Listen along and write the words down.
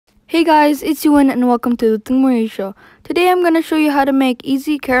Hey guys, it's Ewan and welcome to Lutong Marisyu. Today I'm going to show you how to make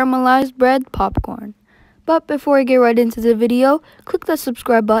easy caramelized bread popcorn. But before I get right into the video, click the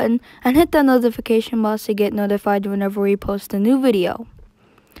subscribe button and hit that notification bell to get notified whenever we post a new video.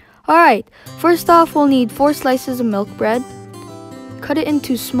 Alright, first off we'll need 4 slices of milk bread. Cut it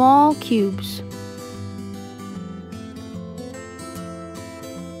into small cubes.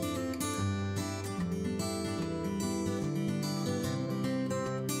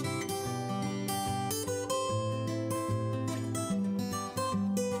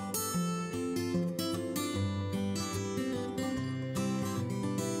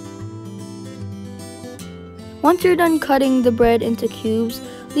 Once you're done cutting the bread into cubes,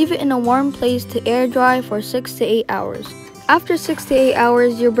 leave it in a warm place to air dry for 6 to 8 hours. After 6 to 8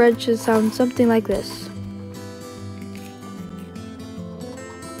 hours, your bread should sound something like this.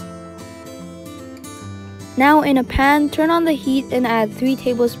 Now in a pan, turn on the heat and add 3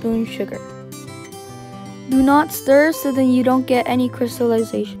 tablespoons sugar. Do not stir so then you don't get any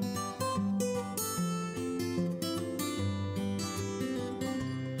crystallization.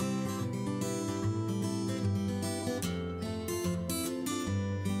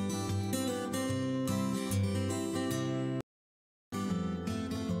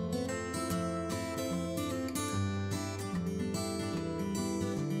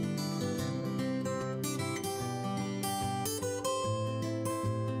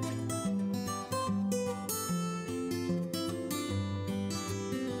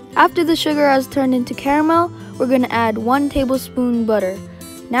 After the sugar has turned into caramel, we're going to add 1 tablespoon butter.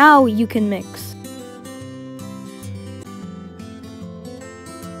 Now you can mix.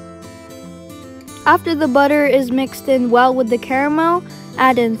 After the butter is mixed in well with the caramel,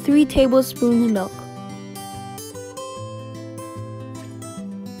 add in 3 tablespoons of milk.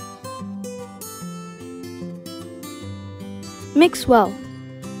 Mix well.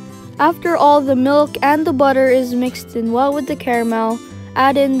 After all the milk and the butter is mixed in well with the caramel,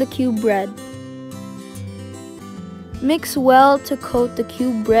 add in the cube bread. Mix well to coat the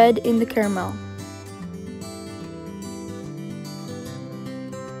cube bread in the caramel.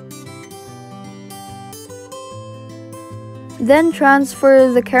 Then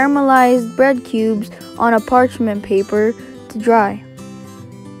transfer the caramelized bread cubes on a parchment paper to dry.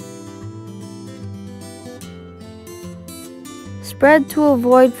 Spread to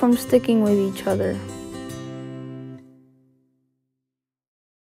avoid from sticking with each other.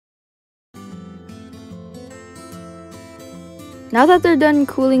 Now that they're done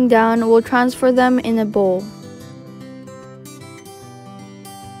cooling down, we'll transfer them in a bowl.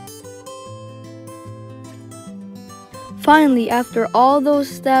 Finally, after all those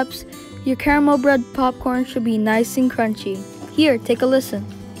steps, your caramel bread popcorn should be nice and crunchy. Here, take a listen.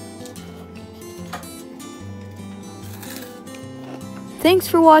 Thanks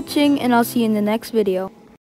for watching, and I'll see you in the next video.